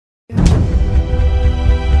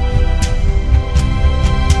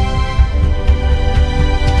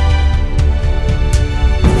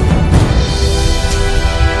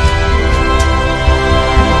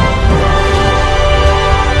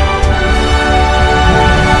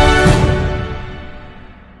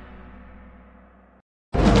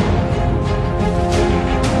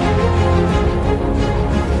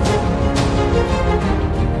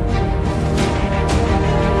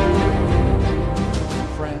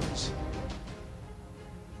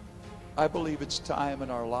I believe it's time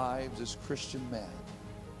in our lives as Christian men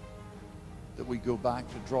that we go back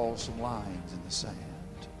to draw some lines in the sand.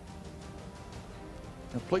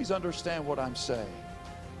 Now, please understand what I'm saying.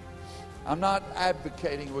 I'm not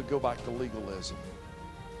advocating we go back to legalism.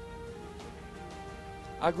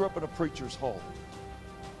 I grew up in a preacher's home.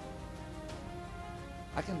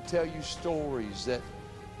 I can tell you stories that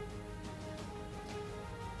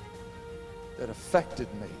affected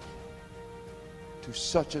me to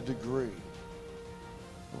such a degree.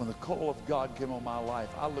 When the call of God came on my life,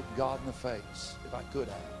 I looked God in the face, if I could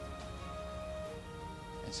have,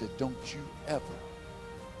 and said, don't you ever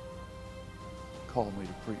call me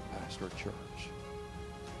to pastor a church.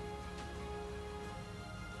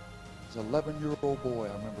 As an 11-year-old boy,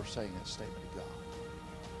 I remember saying that statement to God.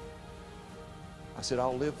 I said,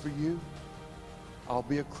 I'll live for you. I'll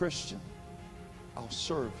be a Christian. I'll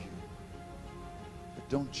serve you. But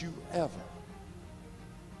don't you ever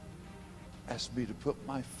ask me to put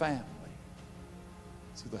my family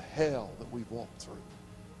through the hell that we've walked through.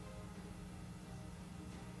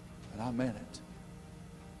 And I meant it.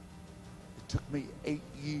 It took me 8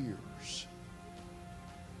 years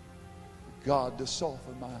for God to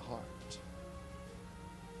soften my heart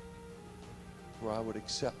where I would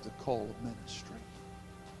accept the call of ministry.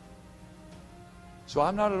 So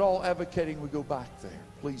I'm not at all advocating we go back there.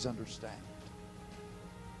 Please understand.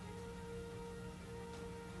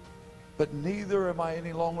 But neither am I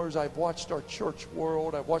any longer, as I've watched our church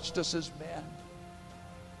world, I've watched us as men.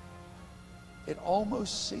 It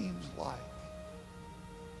almost seems like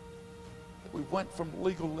that we went from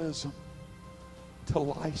legalism to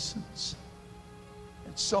license.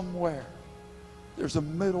 And somewhere there's a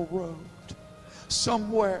middle road.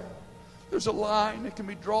 Somewhere there's a line that can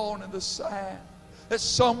be drawn in the sand. That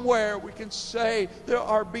somewhere we can say there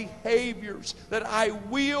are behaviors that I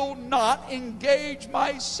will not engage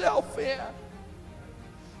myself in.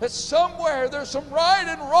 That somewhere there's some right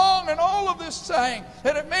and wrong in all of this saying.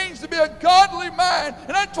 And it means to be a godly man.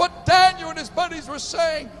 And that's what Daniel and his buddies were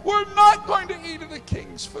saying. We're not going to eat of the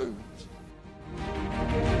king's food.